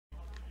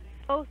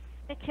Oh,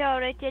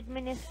 Security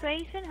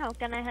Administration, how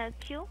can I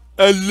help you?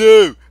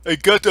 Hello, I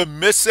got a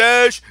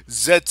message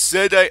that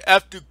said I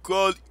have to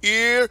call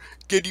here.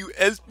 Can you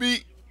help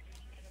me?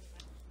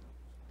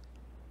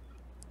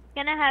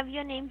 Can I have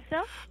your name,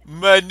 sir?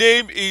 My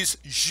name is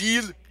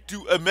Gilles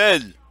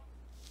Duhamel.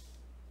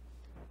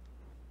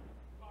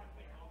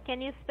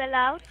 Can you spell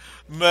out?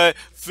 My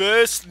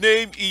first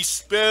name is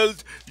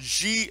spelled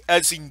G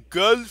as in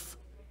golf,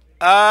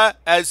 A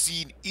as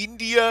in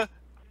India,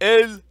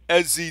 L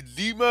as in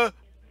Lima,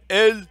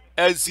 L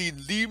as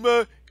in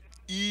Lima,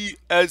 E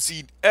as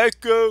in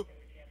Echo,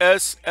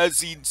 S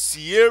as in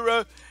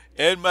Sierra,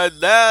 and my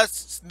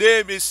last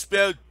name is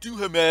spelled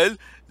Duhamel.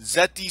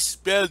 That is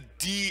spelled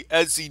D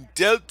as in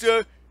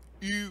Delta,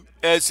 U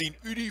as in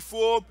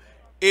uniform,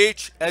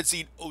 H as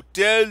in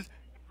hotel,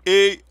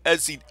 A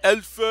as in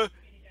alpha,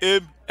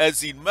 M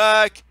as in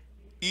Mac,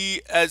 E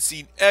as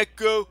in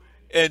Echo,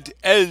 and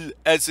L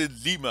as in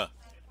Lima.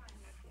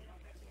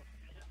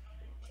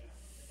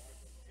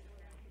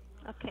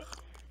 Okay.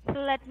 So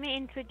let me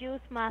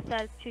introduce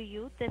myself to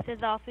you. This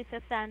is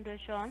Officer Sandra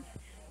Jones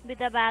with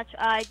the badge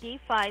ID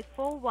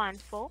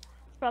 5414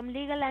 from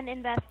Legal and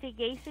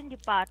Investigation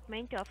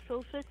Department of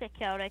Social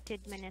Security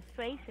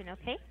Administration.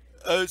 Okay?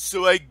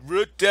 So I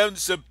wrote down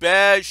the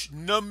badge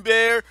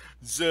number,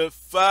 the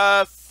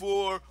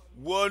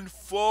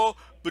 5414,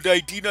 but I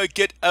did not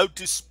get how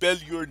to spell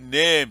your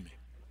name.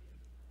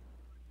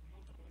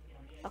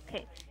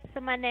 Okay.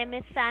 So my name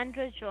is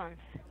Sandra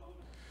Jones.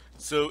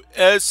 So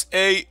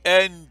Sandra,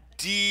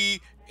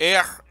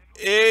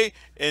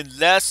 and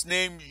last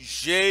name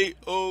Jones.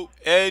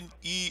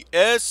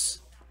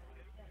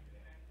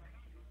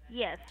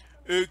 Yes.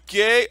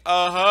 Okay,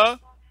 uh-huh.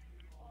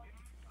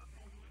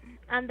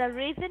 And the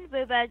reason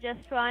we were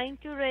just trying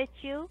to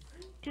reach you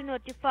to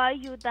notify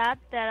you that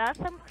there are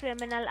some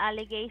criminal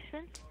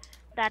allegations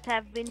that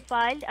have been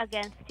filed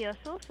against your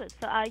social.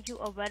 So are you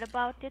aware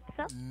about it,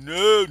 sir?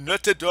 No,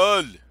 not at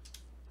all.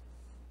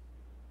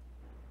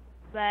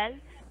 Well,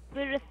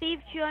 we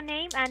received your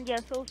name and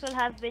your social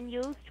has been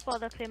used for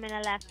the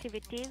criminal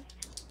activities.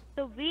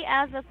 So we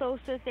as a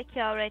Social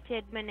Security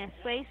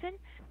Administration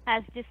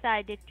has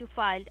decided to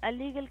file a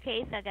legal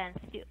case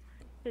against you.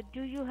 So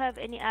do you have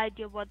any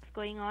idea what's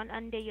going on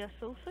under your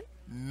social?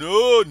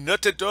 No,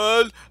 not at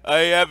all. I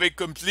have a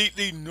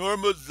completely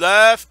normal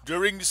life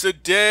during the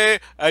day.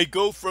 I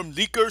go from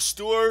liquor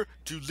store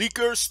to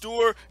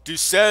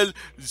sell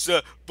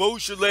the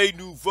Beaujolais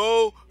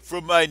Nouveau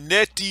from my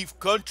native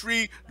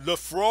country, La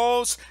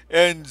France,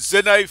 and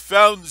then I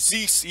found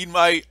this in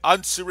my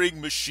answering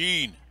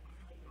machine.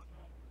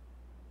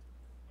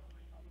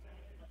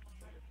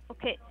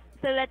 Okay,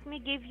 so let me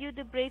give you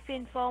the brief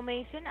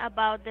information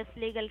about this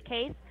legal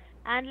case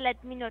and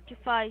let me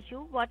notify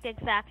you what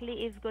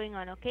exactly is going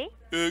on, okay?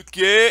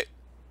 Okay,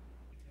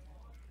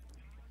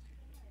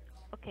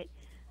 Okay.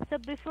 So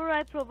before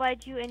I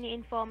provide you any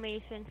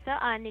information, sir,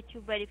 I need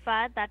to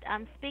verify that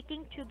I'm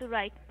speaking to the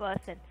right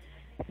person.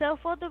 So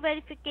for the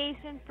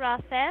verification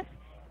process,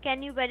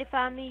 can you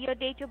verify me your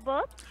date of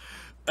birth?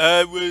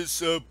 I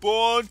was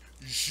born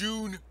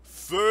June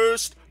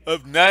 1st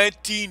of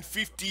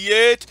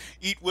 1958.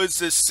 It was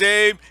the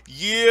same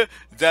year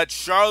that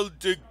Charles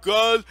de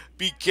Gaulle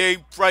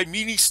became Prime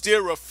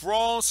Minister of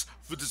France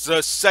for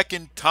the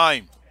second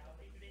time.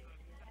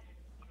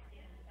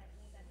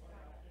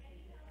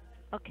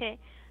 Okay.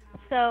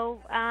 So,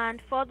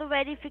 and for the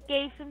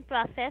verification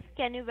process,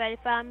 can you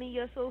verify me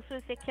your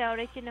social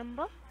security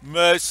number?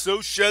 My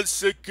social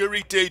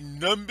security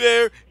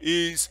number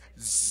is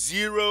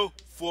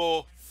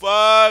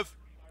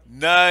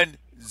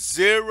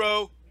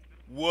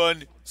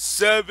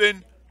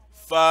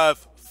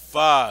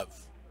 045901755.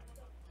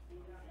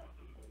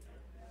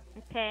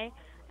 Okay.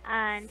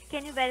 And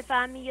can you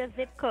verify me your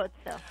zip code,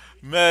 sir?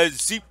 My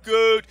zip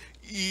code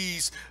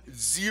is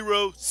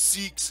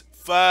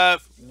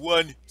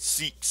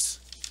 06516.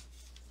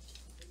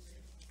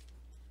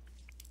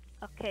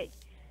 Okay.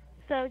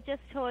 So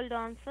just hold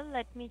on, sir.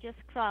 Let me just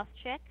cross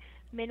check.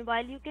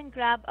 Meanwhile, you can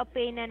grab a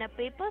pen and a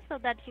paper so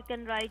that you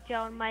can write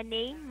down my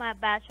name, my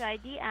batch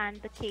ID,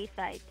 and the case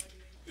ID.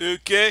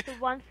 Okay, So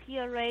once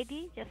you're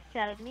ready, just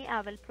tell me.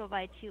 I will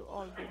provide you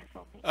all the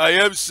information. I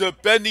have the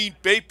pen and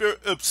paper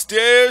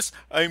upstairs.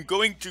 I'm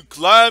going to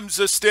climb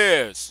the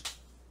stairs.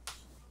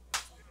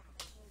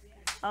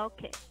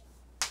 Okay.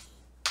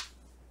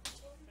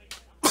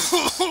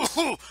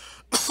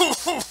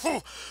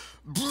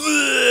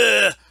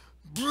 Bleh,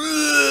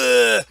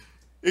 bleh.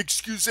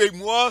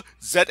 Excusez-moi,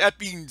 that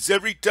happens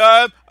every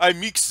time I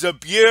mix the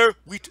beer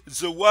with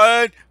the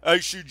wine. I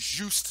should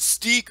just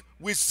stick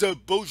with the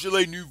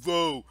Beaujolais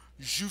Nouveau.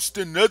 Just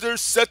another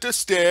set of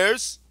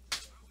stairs.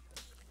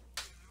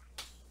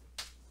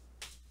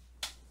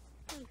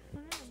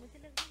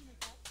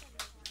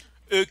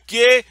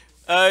 Okay,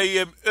 I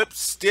am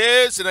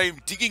upstairs and I am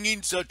digging in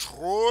the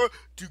drawer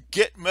to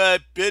get my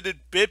pen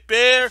and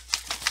paper.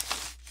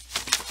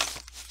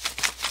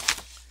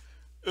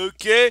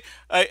 Okay,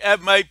 I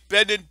have my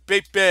pen and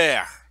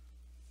paper.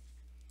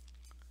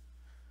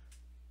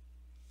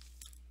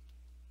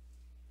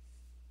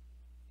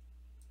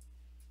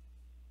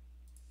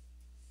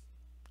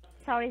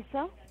 Sorry,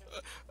 sir.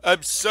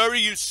 I'm sorry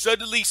you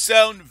suddenly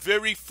sound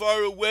very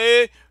far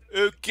away.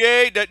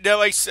 Okay, that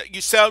now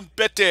you sound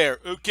better.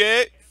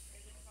 Okay.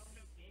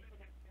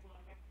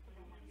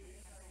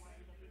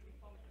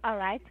 All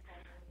right.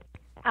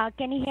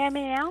 Can you hear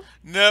me now?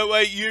 Now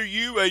I hear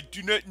you. I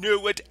do not know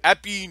what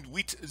happened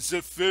with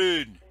the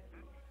phone.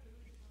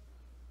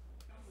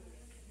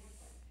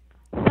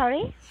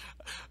 Sorry?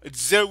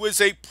 There was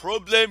a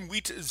problem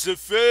with the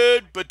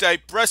phone, but I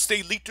pressed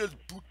a little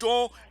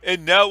button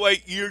and now I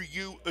hear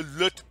you a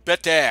lot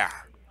better.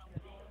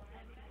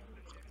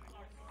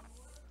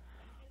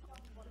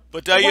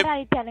 But I What am are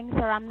you telling,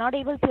 sir? I'm not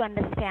able to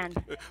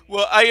understand.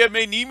 Well, I am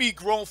an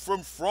immigrant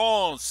from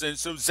France, and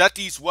so that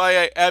is why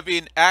I have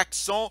an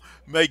accent.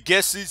 My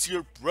guess is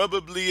you're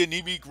probably an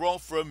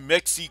immigrant from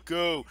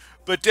Mexico.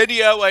 But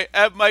anyhow, I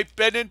have my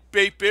pen and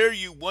paper.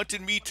 You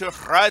wanted me to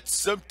write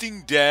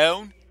something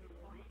down.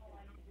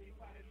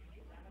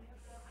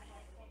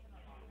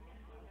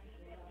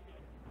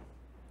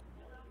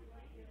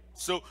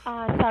 So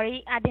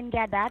Sorry, I didn't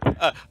get that.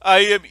 I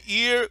am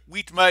here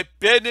with my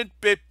pen and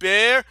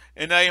paper,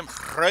 and I am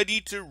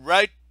ready to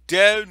write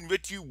down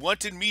what you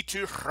wanted me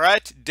to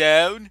write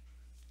down.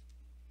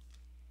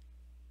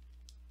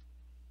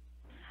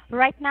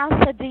 Right now,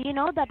 sir, do you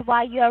know that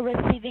why you are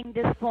receiving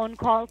this phone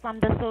call from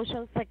the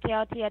Social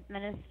Security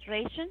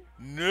Administration?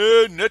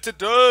 No, not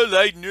at all.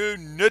 I know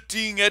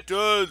nothing at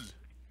all.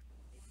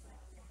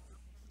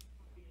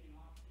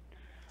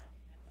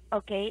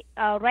 Okay.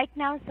 Right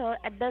now, sir,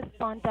 at this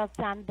point of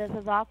time, this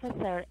is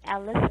Officer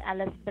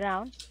Alice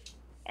Brown,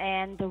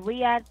 and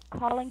we are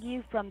calling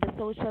you from the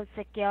Social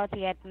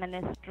Security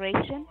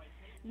Administration,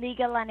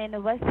 Legal and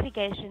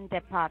Investigation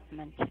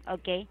Department.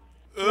 Okay.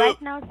 Uh, Right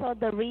now, so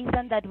the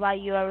reason that why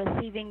you are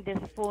receiving this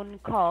phone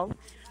call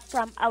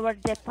from our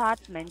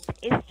department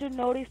is to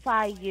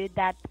notify you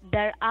that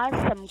there are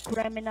some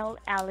criminal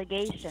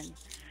allegations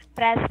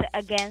pressed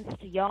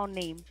against your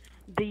name.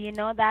 Do you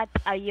know that?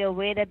 Are you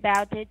aware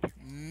about it?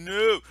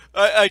 No,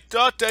 I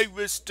thought I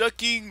was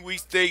talking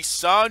with a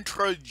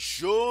Sandra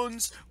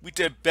Jones with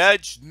a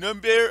badge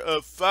number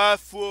of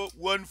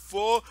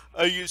 5414.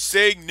 Are you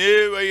saying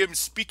no, I am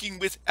speaking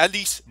with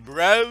Alice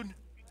Brown?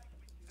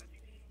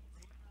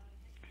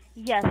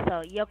 Yes,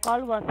 sir. Your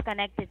call was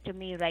connected to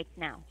me right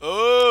now.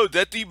 Oh,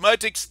 that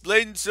might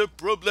explain the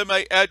problem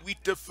I had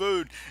with the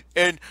phone.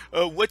 And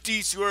what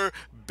is your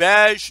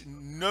badge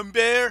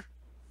number?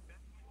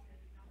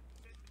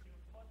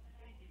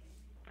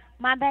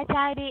 My batch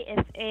ID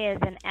is A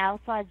as in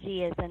Alpha,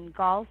 G as in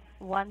Golf,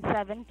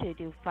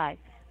 17225.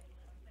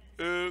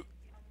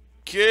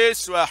 Okay,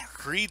 so I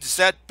read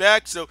that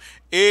back. So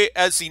A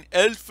as in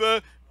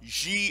Alpha,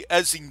 G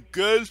as in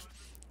Golf,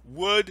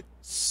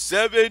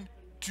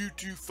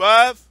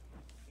 17225.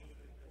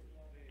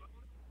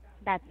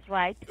 That's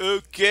right.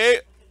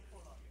 Okay,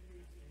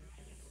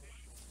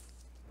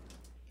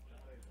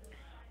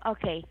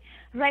 Okay.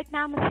 Right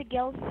now, Mr.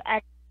 Gills,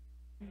 at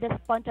this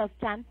point of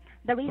time,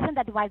 the reason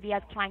that why we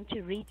are trying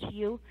to reach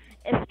you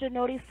is to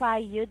notify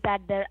you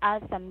that there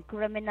are some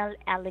criminal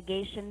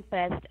allegations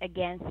pressed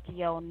against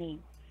your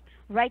name.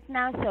 Right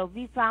now, so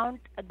we found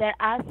there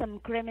are some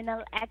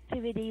criminal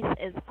activities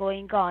is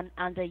going on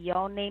under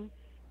your name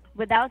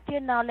without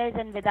your knowledge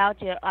and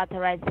without your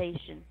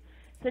authorization.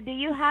 So do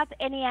you have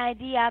any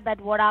idea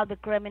that what are the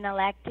criminal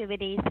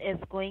activities is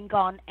going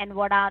on and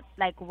what are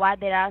like why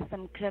there are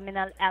some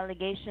criminal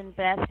allegations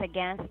pressed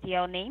against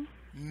your name?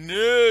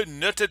 no,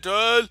 not at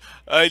all.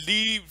 I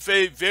live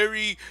a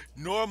very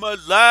normal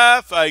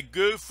life. I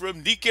go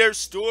from liquor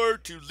store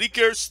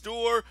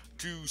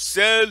to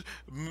sell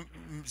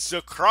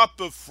the crop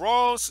of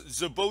France,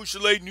 the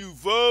Beaujolais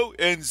Nouveau,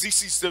 and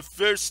this is the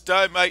first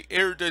time I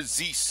heard of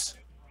this.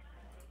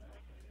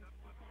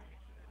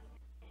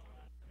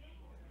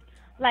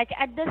 Like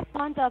at this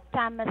point of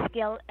time,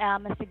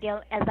 Mr.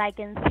 Gill, as I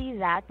can see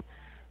that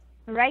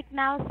right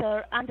now,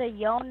 sir, under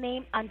your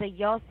name, under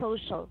your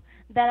social,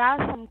 there are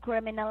some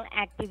criminal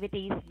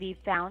activities we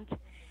found.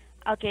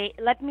 Okay,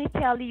 let me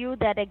tell you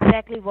that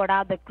exactly what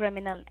are the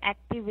criminal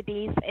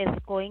activities is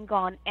going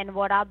on and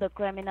what are the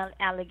criminal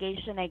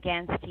allegation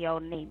against your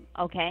name.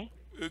 Okay,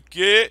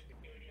 Okay,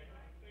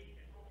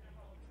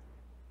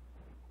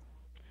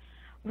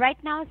 right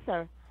now,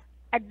 sir,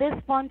 at this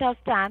point of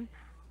time,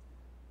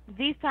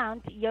 we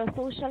found your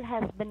social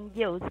has been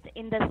used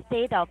in the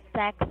state of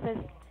Texas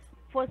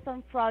for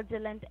some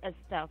fraudulent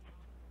stuff.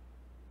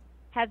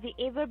 Have you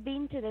ever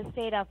been to the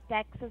state of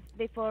Texas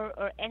before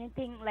or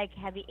anything like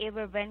have you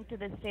ever went to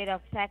the state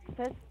of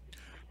Texas?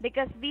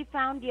 Because we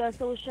found your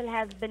social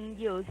has been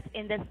used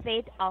in the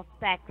state of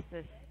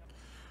Texas.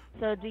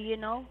 So do you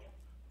know?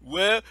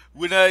 well,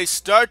 when I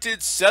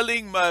started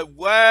selling my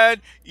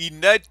wine in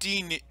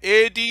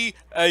 1980,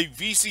 I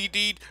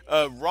visited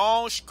a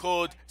ranch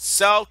called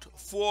South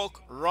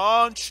Fork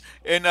Ranch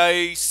and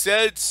I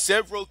sold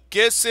several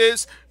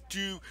cases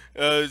to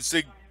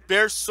the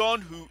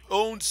person who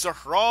owns the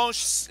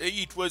ranch.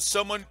 It was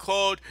someone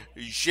called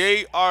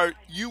J.R.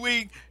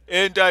 Ewing,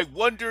 and I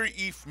wonder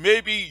if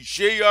maybe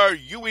J.R.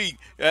 Ewing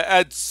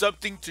had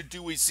something to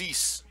do with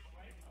this.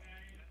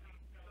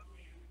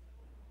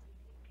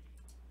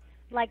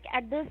 Like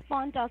at this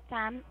point of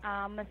time,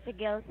 Mr.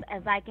 Gills,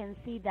 as I can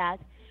see that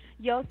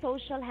your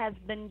social has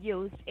been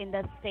used in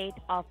the state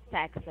of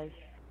Texas.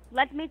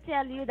 Let me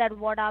tell you that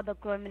what are the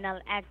criminal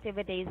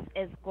activities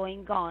is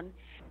going on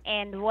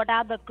and what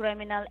are the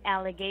criminal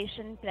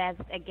allegations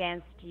pressed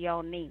against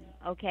your name,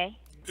 okay?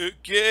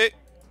 Okay.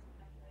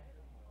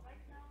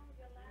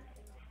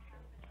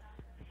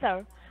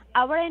 Sir,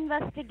 our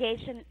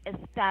investigation is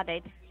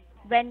started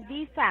when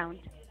we found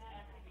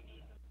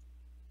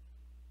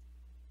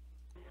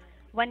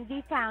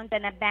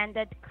an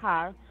abandoned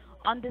car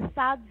on the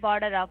south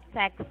border of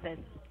Texas,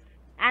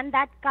 and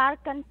that car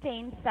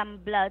contained some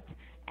blood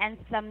and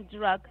some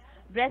drug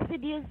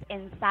residues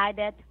inside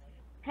it.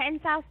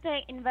 Hence, after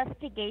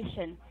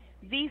investigation,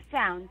 we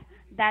found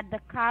that the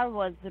car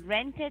was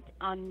rented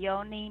on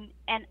your name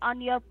and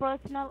on your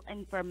personal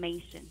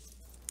information.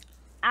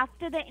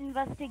 After the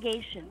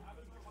investigation,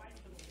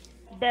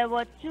 there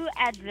were two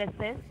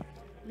addresses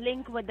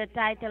linked with the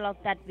title of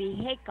that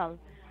vehicle.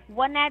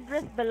 One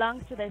address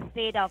belongs to the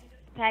state of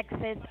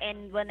Texas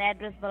and one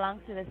address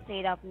belongs to the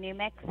state of New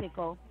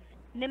Mexico.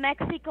 New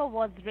Mexico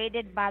was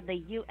raided by the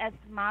U.S.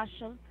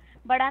 Marshal,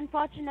 but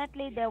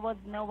unfortunately there was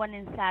no one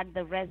inside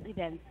the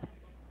residence.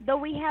 Though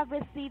we have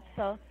received,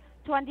 sir,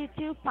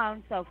 22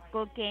 pounds of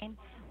cocaine,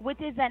 which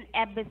is an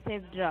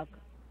abusive drug,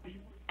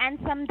 and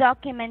some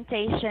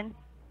documentation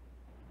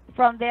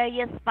from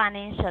various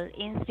financial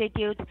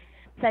institutes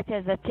such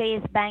as the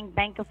Chase Bank,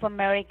 Bank of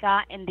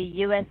America, and the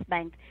US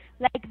Bank.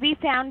 Like we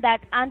found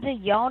that under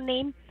your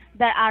name,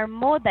 there are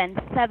more than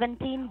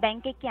 17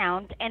 bank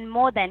accounts and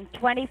more than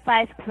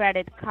 25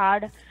 credit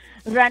cards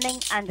running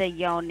under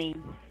your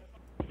name.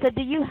 So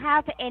do you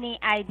have any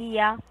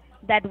idea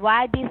that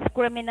why these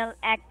criminal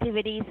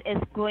activities is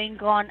going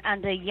on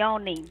under your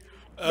name?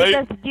 I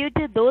Because due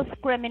to those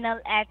criminal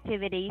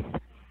activities,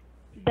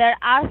 there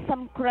are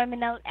some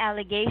criminal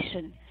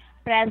allegations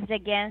pressed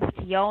against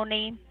your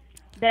name.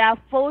 There are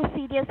four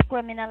serious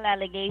criminal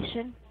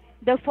allegations.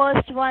 The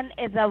first one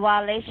is a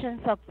violation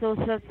of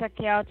Social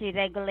Security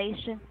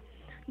regulation.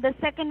 The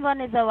second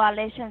one is a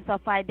violation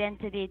of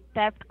identity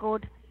theft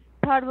code.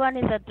 Third one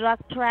is a drug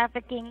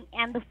trafficking,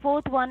 and the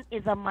fourth one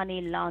is a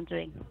money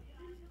laundering.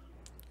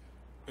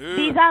 uh,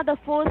 These are the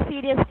four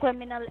serious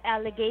criminal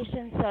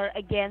allegations, sir,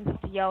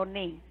 against your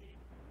name.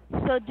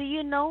 So do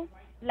you know,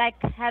 like,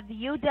 have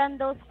you done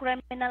those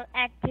criminal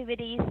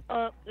activities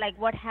or like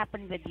what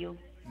happened with you?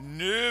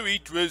 no,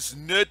 it was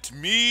not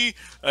me.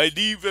 I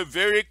live a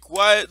very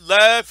quiet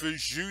life,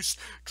 just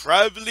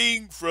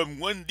traveling from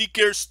one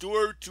liquor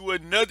store to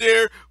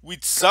another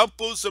with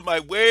samples of my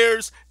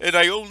wares, and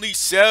I only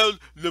sell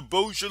Le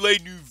Beaujolais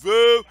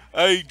Nouveau.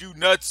 I do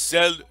not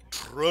sell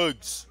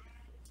drugs.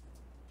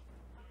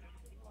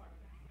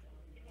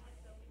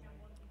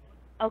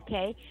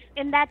 Okay.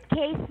 In that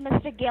case,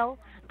 Mr. Gill,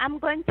 I'm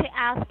going to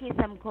ask you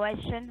some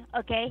question,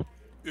 okay?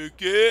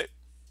 Okay?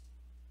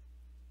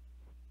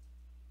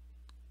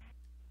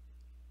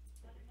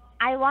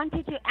 I want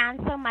you to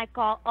answer my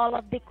call all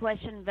of the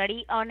question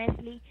very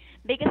honestly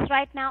because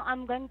right now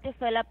I'm going to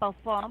fill up a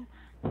form.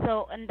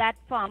 So in that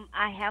form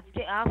I have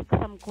to ask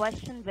some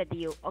question with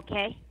you,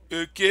 okay?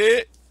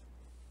 Okay?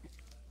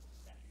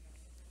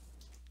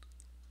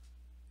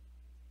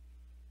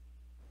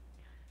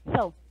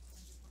 So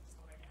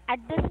at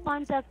this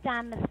point of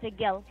time, Mr.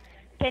 Gill,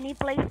 can you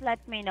please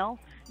let me know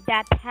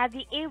that have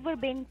you ever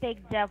been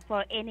picked up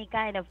for any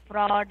kind of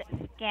fraud,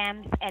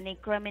 scams, any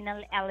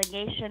criminal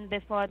allegation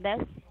before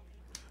this?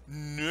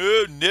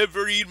 No,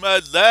 never in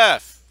my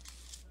life.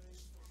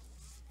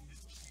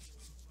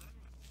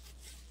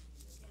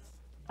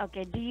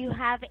 Okay, do you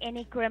have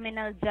any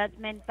criminal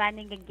judgment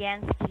pending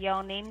against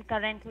your name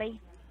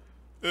currently?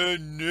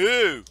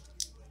 No.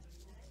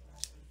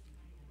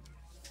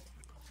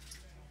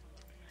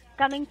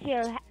 Coming to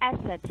your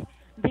asset,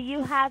 do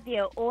you have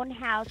your own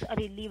house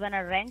or you live on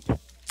a rent?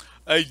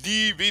 I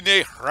live in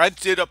a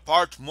rented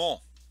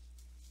apartment.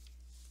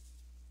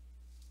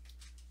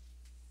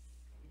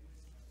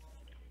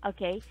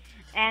 Okay,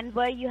 and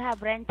where you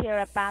have rent your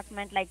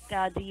apartment, like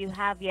do you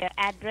have your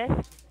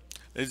address?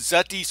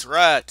 That is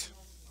right.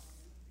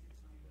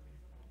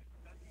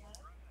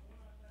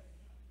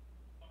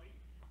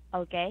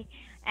 Okay,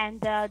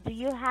 and do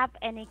you have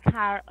any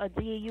car or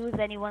do you use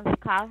anyone's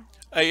car?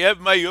 I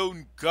have my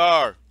own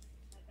car.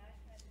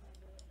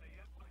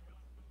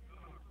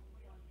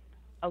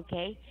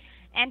 Okay,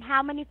 and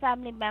how many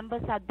family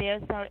members are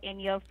there, sir, in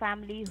your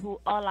family who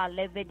all are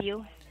live with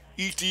you?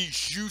 It is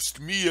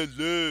just me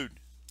alone.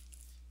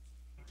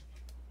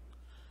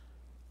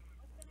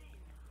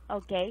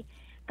 Okay.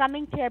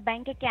 Coming to your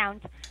bank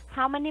account,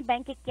 how many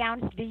bank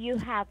accounts do you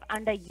have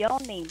under your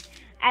name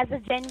as a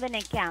genuine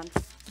account?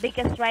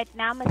 Because right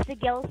now, Mr.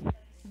 Gills,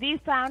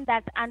 we found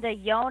that under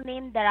your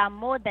name there are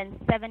more than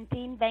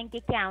 17 bank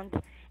accounts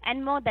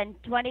and more than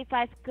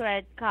 25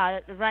 credit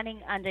cards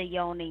running under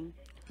your name.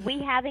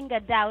 We having a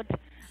doubt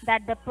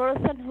that the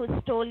person who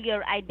stole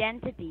your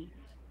identity,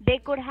 they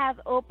could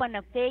have opened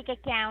a fake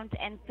account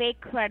and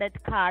fake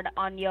credit card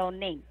on your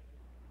name.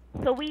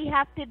 So we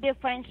have to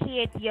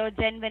differentiate your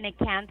genuine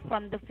account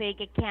from the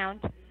fake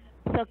account.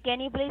 So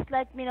can you please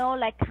let me know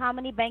like how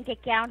many bank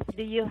accounts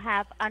do you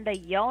have under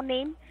your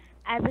name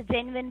as a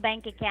genuine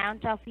bank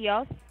account of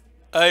yours?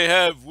 I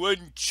have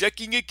one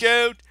checking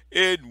account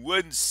and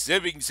one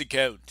savings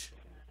account.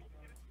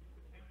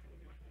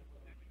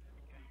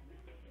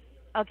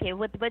 Okay,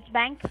 with which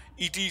bank?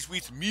 It is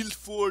with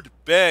Milford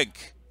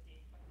Bank.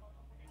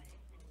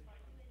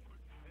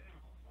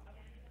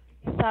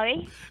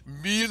 Sorry?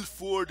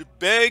 Milford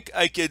Bank,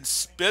 I can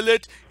spell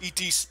it. It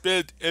is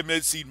spelled M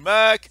as in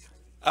Mac,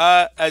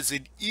 A as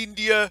in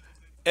India,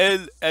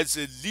 L as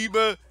in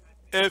Lima,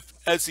 F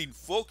as in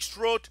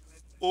Foxtrot,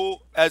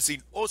 O as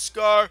in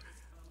Oscar,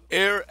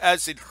 R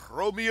as in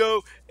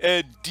Romeo,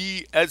 and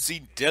D as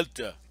in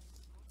Delta.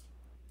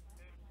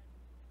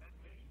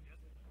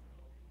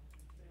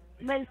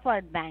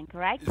 Milford Bank,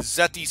 right?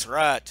 That is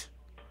right.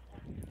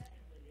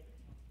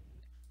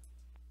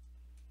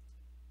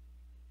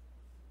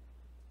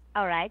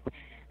 All right.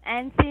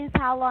 And since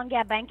how long you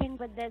are banking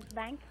with this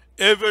bank?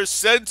 Ever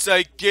since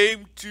I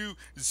came to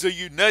the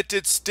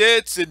United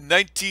States in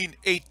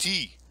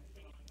 1980.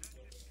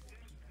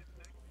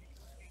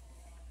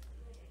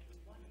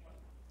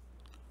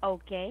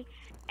 Okay.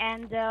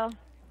 And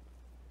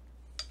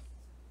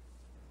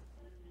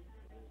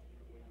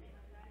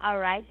all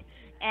right.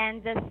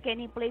 And just can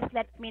you please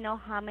let me know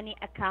how many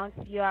accounts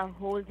you are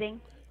holding,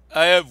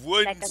 I have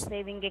one like a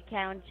saving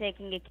account,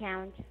 checking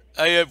account?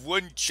 I have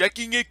one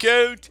checking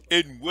account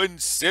and one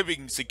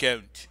savings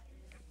account.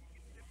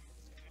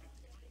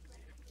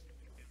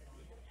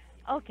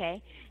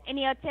 Okay. In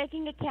your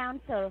checking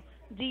account, sir,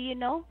 do you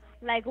know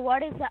like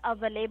what is the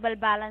available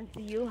balance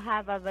you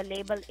have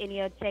available in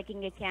your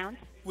checking account?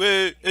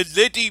 Well, a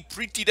lady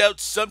printed out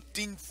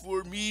something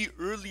for me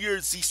earlier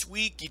this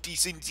week. It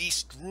is in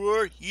this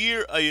drawer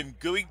here. I am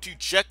going to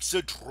check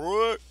the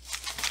drawer.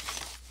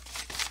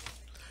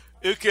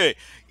 Okay,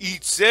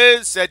 it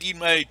says that in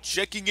my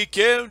checking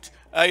account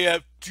I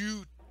have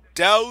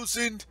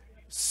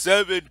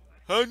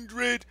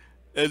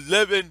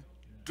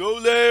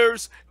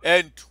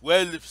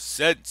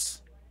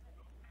 $2,711.12.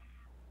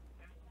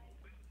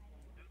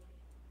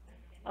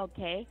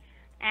 Okay.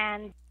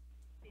 And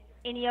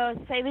in your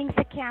savings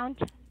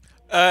account?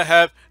 I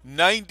have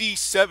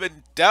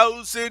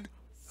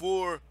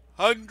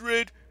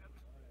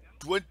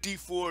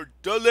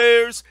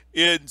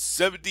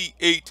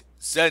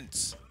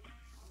 $97,424.78.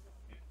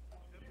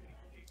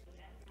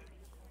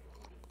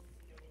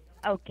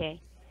 Okay.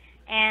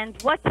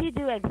 And what you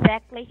do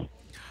exactly?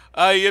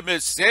 I am a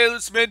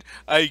salesman.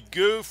 I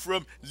go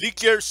from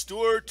liquor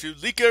store to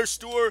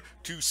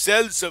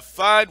sell the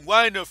fine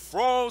wine of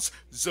France,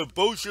 the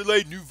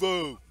Beaujolais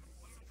Nouveau.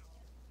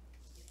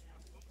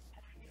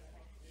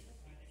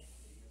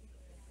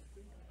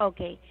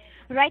 Okay.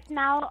 Right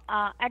now,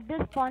 at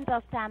this point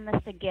of time,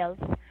 Mr. Gills,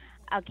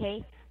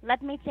 okay,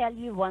 let me tell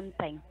you one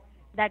thing.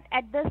 That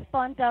at this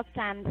point of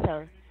time,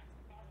 sir,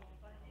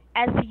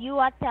 as you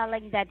are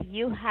telling that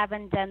you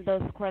haven't done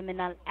those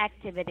criminal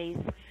activities,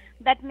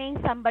 that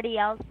means somebody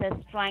else is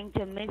trying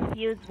to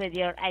misuse with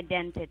your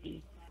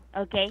identity.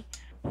 Okay?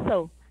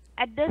 So,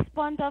 at this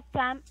point of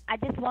time, I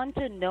just want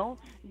to know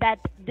that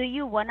do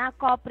you wanna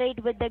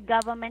cooperate with the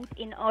government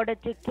in order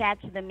to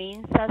catch the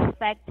main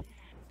suspect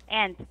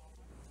and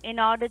in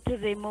order to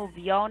remove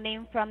your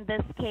name from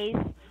this case,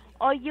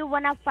 or you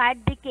wanna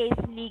fight the case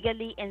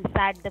legally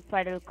inside the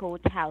federal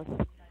courthouse?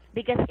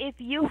 Because if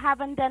you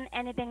haven't done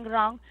anything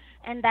wrong,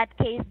 in that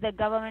case, the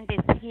government is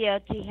here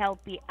to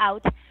help you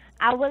out.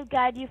 I will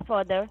guide you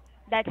further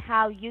that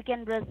how you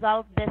can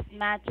resolve this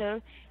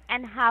matter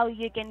and how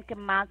you can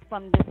come out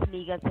from this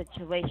legal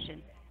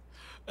situation.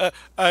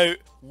 I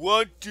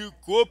want to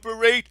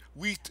cooperate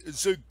with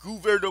the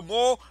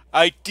gouvernement.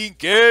 I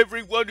think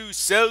everyone who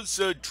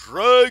sells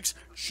drugs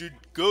should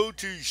go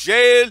to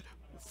jail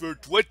for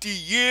 20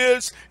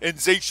 years and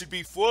they should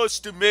be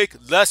forced to make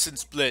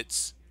license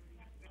plates.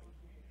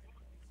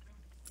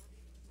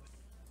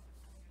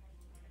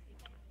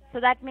 So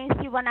that means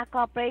you wanna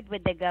cooperate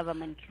with the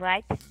government,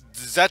 right?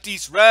 That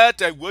is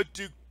right. I want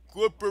to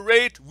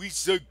cooperate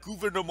with the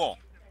gouvernement.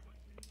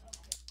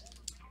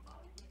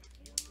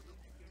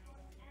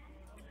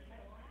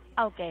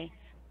 Okay.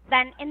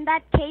 Then in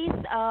that case,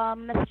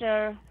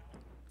 Mr.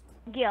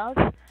 Gills,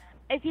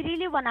 if you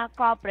really wanna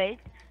cooperate,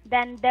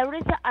 then there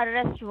is a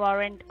arrest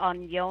warrant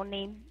on your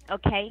name.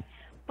 Okay.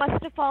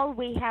 First of all,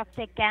 we have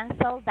to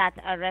cancel that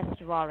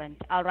arrest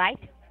warrant. All right.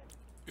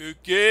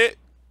 Okay.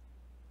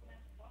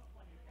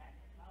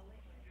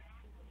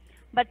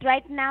 But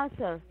right now,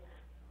 sir,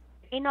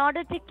 in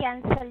order to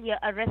cancel your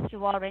arrest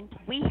warrant,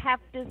 we have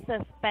to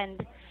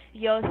suspend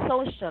your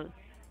social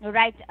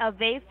right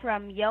away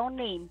from your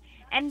name,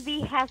 and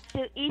we have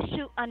to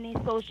issue a new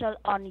social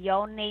on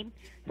your name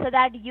so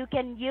that you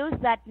can use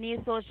that new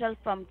social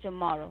from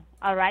tomorrow.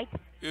 All right?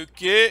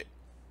 Okay.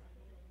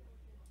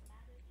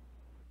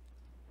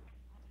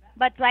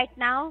 But right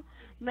now,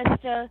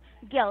 Mr.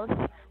 Gills,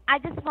 I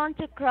just want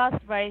to cross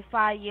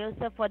verify you.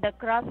 So for the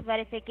cross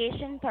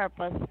verification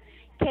purpose,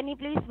 can you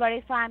please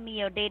verify me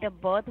your date of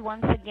birth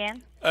once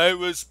again? I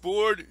was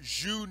born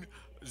June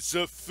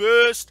The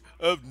 1st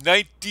of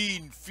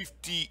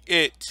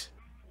 1958.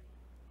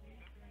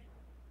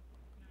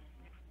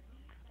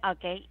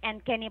 Okay,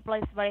 and can you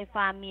please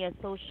verify me your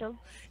social?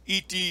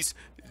 It is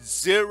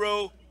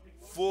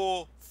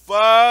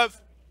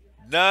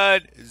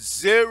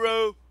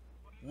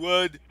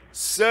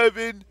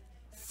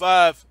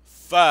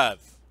 045901755.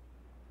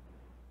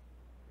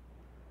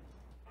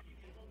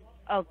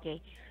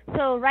 Okay.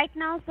 So right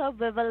now, sir,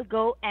 we will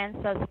go and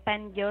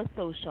suspend your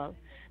social.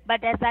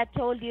 But as I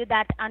told you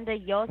that under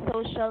your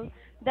social,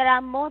 there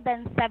are more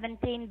than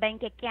 17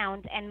 bank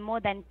accounts and more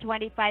than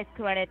 25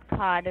 credit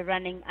card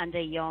running under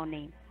your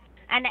name.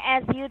 And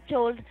as you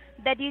told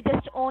that you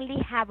just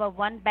only have a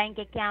one bank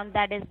account,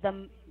 that is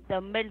the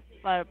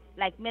Milford,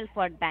 like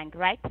Milford Bank,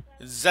 right?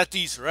 That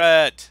is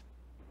right.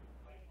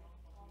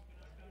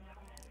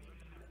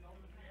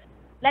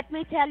 Let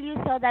me tell you,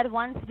 sir, that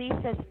once we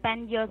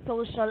suspend your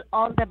social,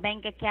 all the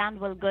bank account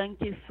will going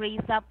to freeze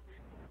up.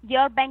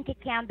 Your bank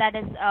account that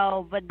is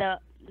with the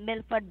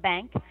Milford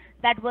Bank,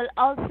 that will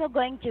also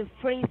going to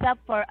freeze up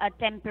for a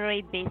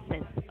temporary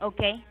basis.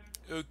 Okay,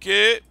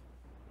 Okay.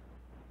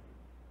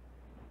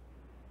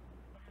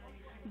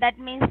 that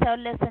means, sir,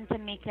 listen to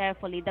me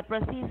carefully. The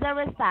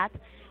procedure is that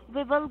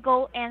we will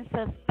go and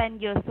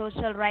suspend your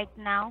social right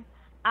now.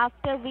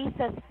 After we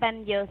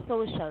suspend your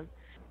social,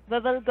 we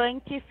will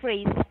going to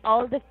freeze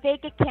all the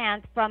fake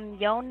accounts from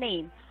your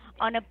name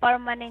on a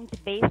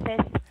permanent basis,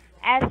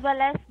 as well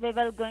as we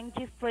will going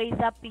to freeze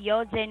up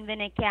your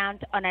genuine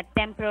account on a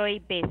temporary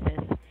basis.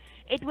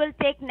 It will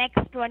take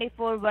next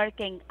 24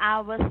 working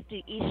hours to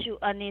issue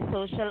a new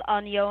social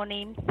on your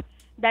names.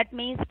 That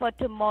means for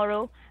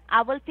tomorrow,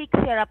 I will fix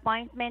your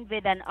appointment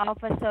with an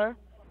officer.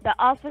 The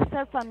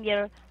officer from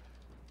your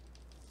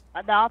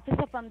the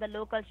officer from the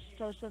local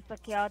social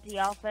security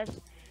office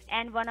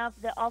and one of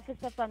the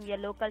officer from your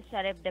local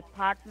sheriff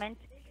department.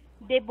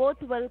 They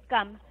both will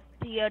come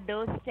to your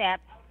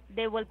doorstep.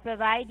 They will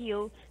provide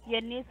you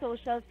your new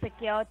social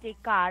security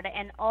card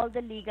and all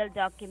the legal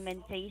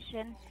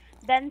documentation.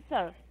 Then,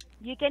 sir,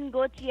 you can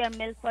go to your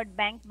Milford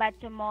Bank by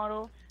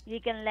tomorrow. You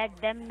can let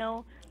them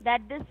know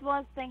that this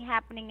was thing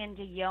happening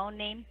into your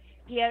name.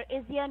 Here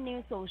is your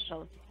new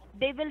social.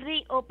 They will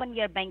reopen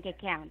your bank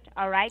account,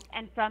 all right?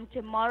 And from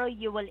tomorrow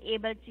you will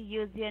able to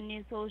use your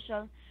new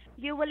social.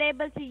 You will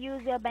able to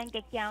use your bank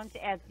account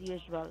as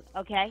usual,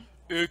 okay?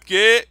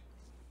 Okay.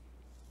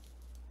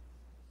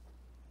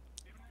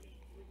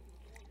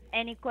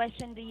 Any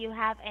question? Do you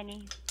have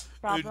any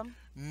Uh, problem?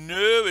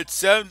 no, it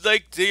sounds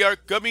like they are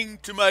coming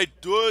to my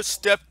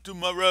doorstep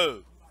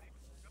tomorrow.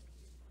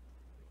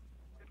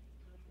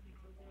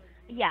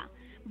 Yeah,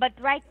 but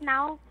right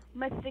now,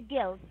 Mr.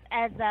 Gills,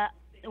 as a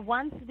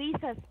once we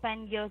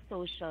suspend your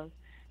social,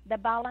 the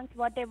balance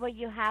whatever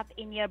you have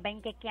in your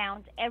bank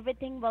account,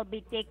 everything will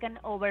be taken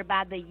over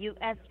by the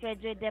U.S.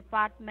 Treasury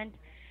Department,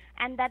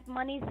 and that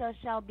money, sir,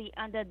 shall be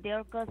under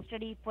their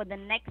custody for the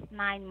next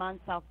 9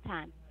 months of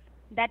time.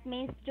 That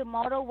means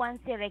tomorrow,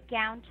 once your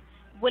account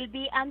will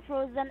be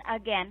unfrozen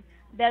again,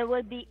 there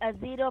will be a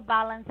zero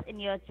balance in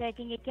your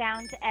checking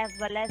account as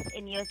well as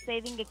in your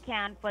saving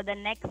account for the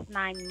next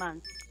 9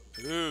 months.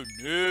 Oh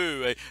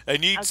no, I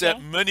need that Okay?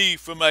 money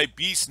for my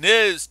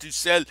business to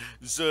sell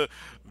the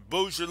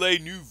Beaujolais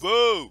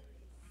Nouveau.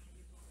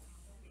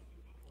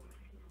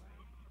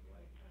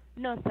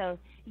 No, sir.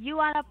 You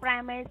are a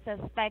primary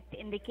suspect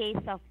in the case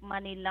of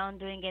money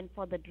laundering and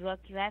for the drug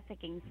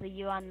trafficking, so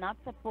you are not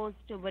supposed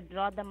to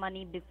withdraw the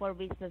money before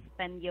we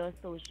suspend your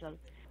social.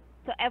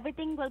 So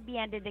everything will be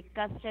under the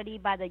custody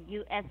by the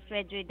U.S.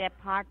 Treasury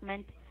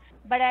Department.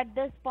 But at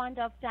this point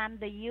of time,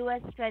 the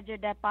U.S. Treasury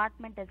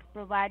Department is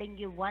providing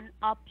you one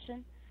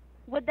option.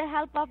 With the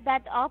help of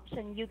that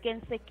option, you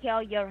can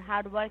secure your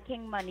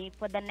hardworking money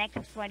for the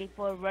next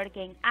 24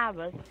 working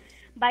hours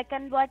by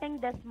converting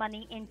this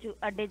money into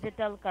a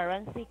digital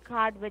currency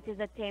card, which is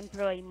a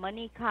temporary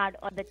money card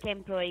or the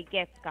temporary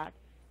gift card.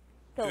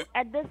 Uh, So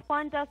at this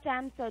point of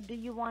time, so do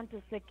you want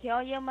to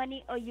secure your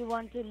money or you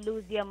want to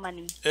lose your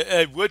money?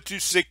 I want to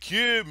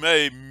secure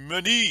my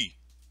money.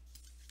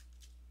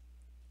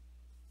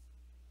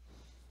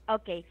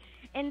 Okay.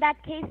 In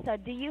that case, sir,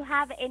 do you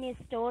have any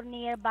store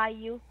nearby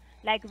you?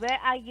 Like where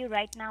are you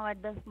right now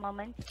at this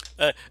moment?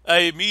 I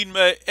am in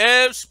my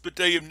house, but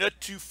I am not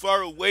too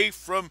far away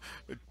from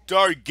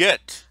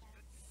Target.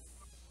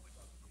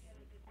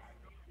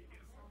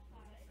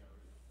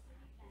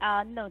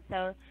 No,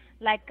 sir.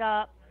 Like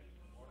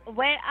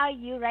where are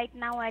you right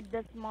now at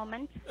this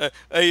moment?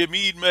 I am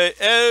in my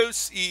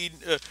house in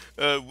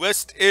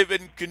West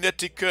Haven,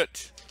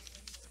 Connecticut.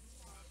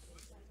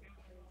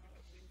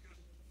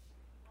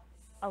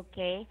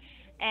 Okay.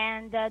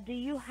 And do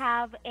you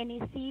have any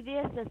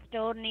CVS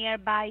store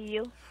nearby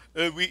you?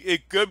 We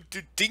come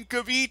to think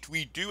of it,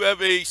 we do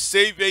have a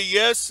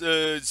CVS.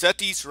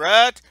 That is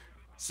right.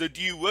 So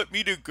do you want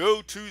me to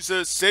go to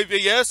the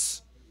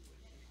CVS?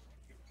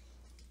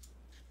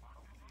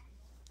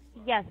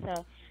 Yes,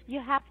 sir. You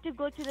have to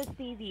go to the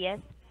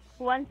CVS.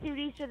 Once you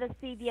reach to the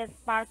CVS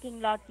parking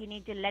lot, you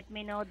need to let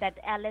me know that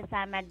Alice,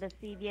 I'm at the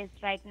CVS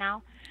right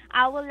now.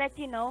 I will let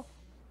you know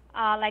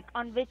like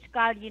on which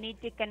card you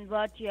need to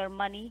convert your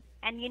money,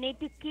 and you need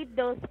to keep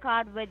those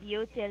cards with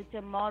you till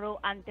tomorrow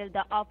until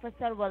the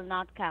officer will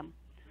not come.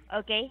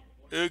 Okay?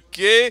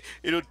 Okay,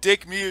 it'll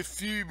take me a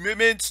few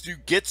minutes to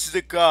get to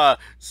the car,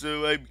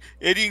 so I'm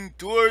heading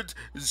towards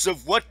the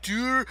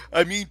voiture.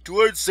 I mean,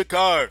 towards the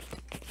car.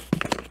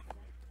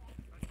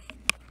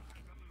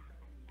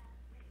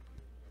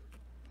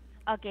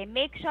 Okay,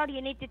 make sure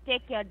you need to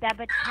take your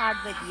debit card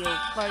with you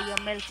for your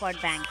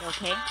Milford Bank,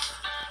 okay?